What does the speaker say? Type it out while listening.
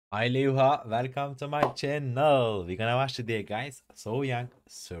Hi Leuha, welcome to my channel. We're gonna watch today, guys. Sohyang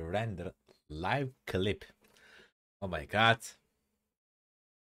surrender live clip. Oh my god.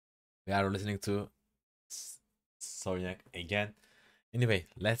 We are listening to Sohyang again. Anyway,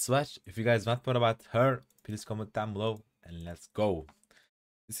 let's watch. If you guys want more about her, please comment down below and let's go.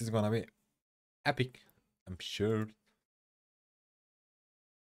 This is gonna be epic, I'm sure.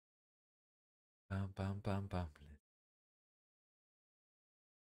 Bam bam bam bam.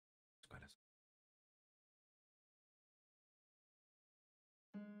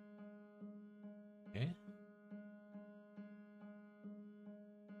 Okay.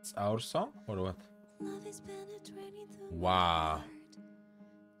 It's our song or what? Wow.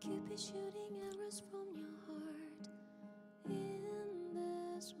 Cupid shooting arrows from your heart in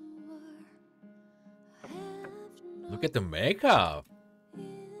this war. Look at the makeup.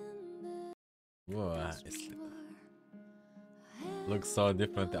 Whoa, it looks so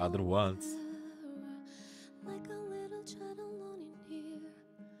different the other ones.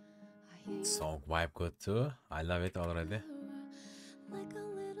 Song vibe good too. I love it already.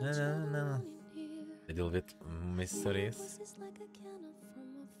 No. A little bit mysterious.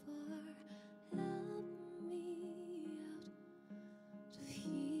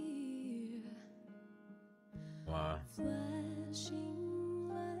 Wow.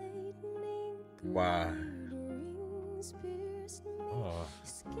 Wow. Oh.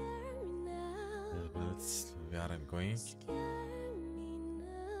 We are going.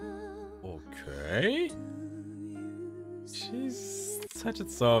 Okay. She's touched it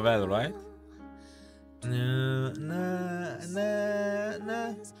so well, right? No.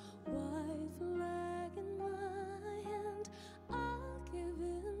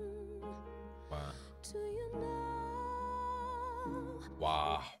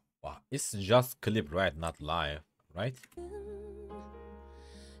 Wow. Wow. It's just clip, right? Not live, right?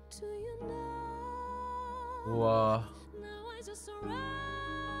 Wow.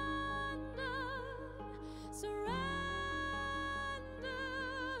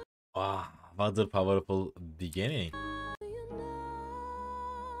 Wow. What a powerful beginning. I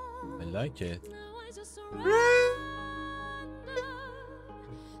like it.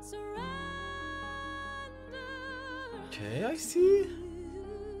 Okay, I see.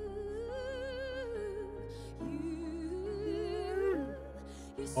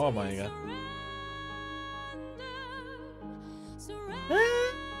 Oh my god.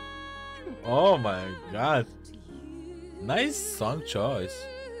 Oh my god. Nice song choice.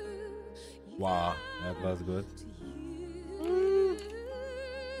 Wow, that was good.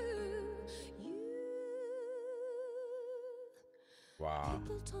 Wow.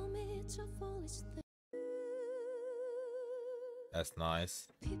 That's nice.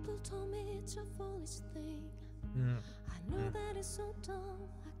 People told me it's a foolish thing. I know that it's so dumb.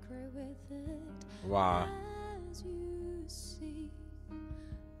 I cry with it. Wow. As you see,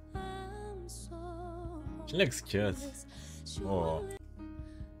 I'm so she looks cute. Oh.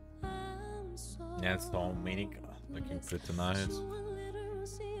 That's so many looking good tonight.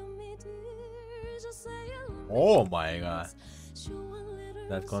 Oh my god.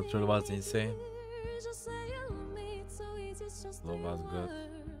 That control was insane. That was good.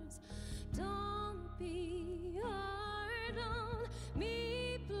 Don't be hard on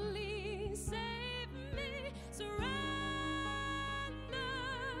me, please save me.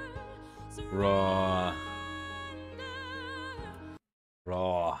 Raw.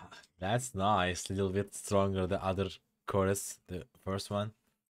 Raw. That's nice. A little bit stronger the other chorus, the first one.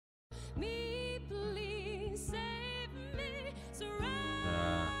 Me, please save me.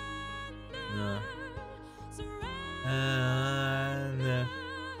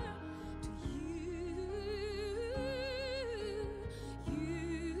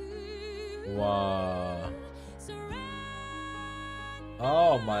 Wow.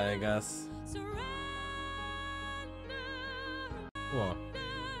 Oh my gosh. Whoa.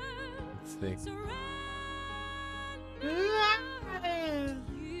 Let's see.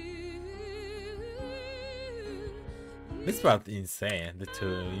 This part insane, the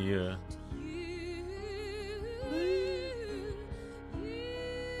two you.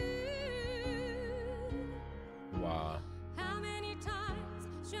 Wow. How many times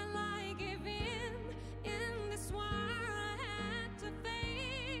shall I give in this war I had to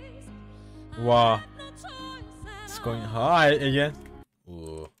face? Wow. It's going high again.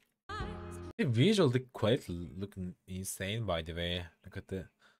 Ooh. The visual, the quality looking insane by the way. Look at the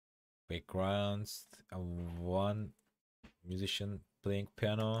backgrounds. One musician playing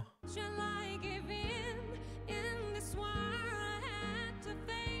piano. Shall I give in this war I had to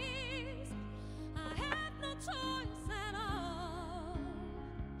face? I had no choice at all.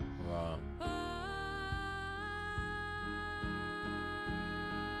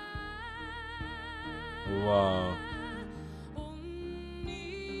 Wow.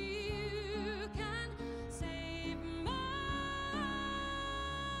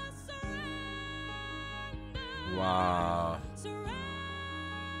 Wow.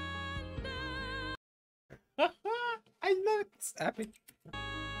 I love it. It's epic.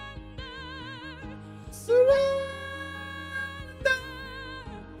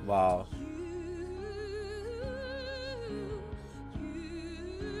 Wow.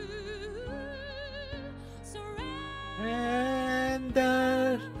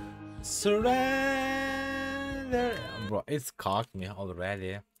 Surrender. Bro, it's cocked me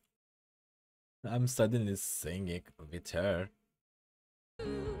already. I'm suddenly singing with her.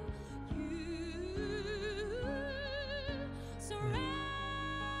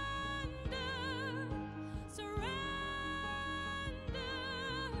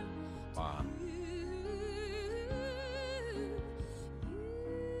 Wow.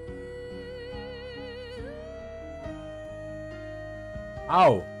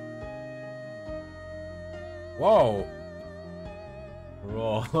 Ow. Whoa.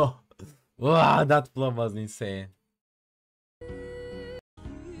 Bro. Wow, that flow was insane.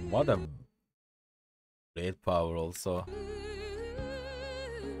 What a great power also.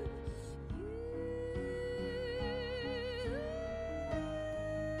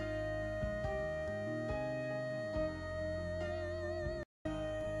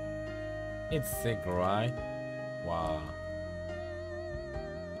 It's sick, right? Wow.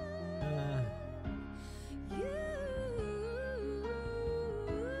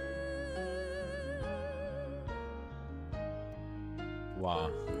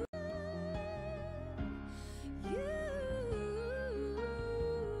 Wow.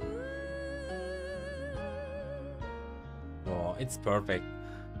 Oh, it's perfect.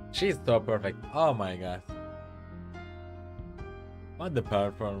 She's so perfect. Oh my god. What the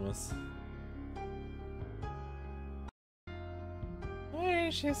performance. Where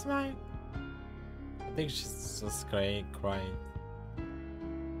is she smiling? I think she's just crying.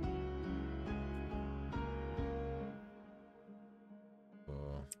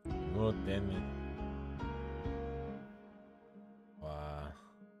 Oh, good damn it. Wow.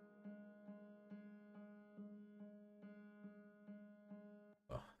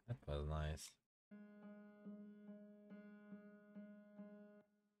 Oh, that was nice.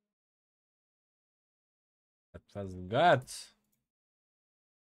 That was good.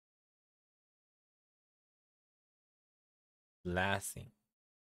 Blasting.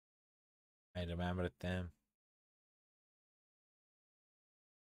 I remember them.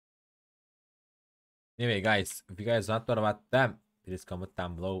 Anyway, guys, if you guys not thought about them, please comment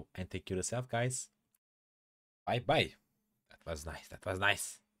down below and take care of yourself, guys. Bye bye. That was nice. That was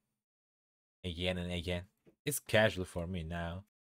nice. Again and again. It's casual for me now.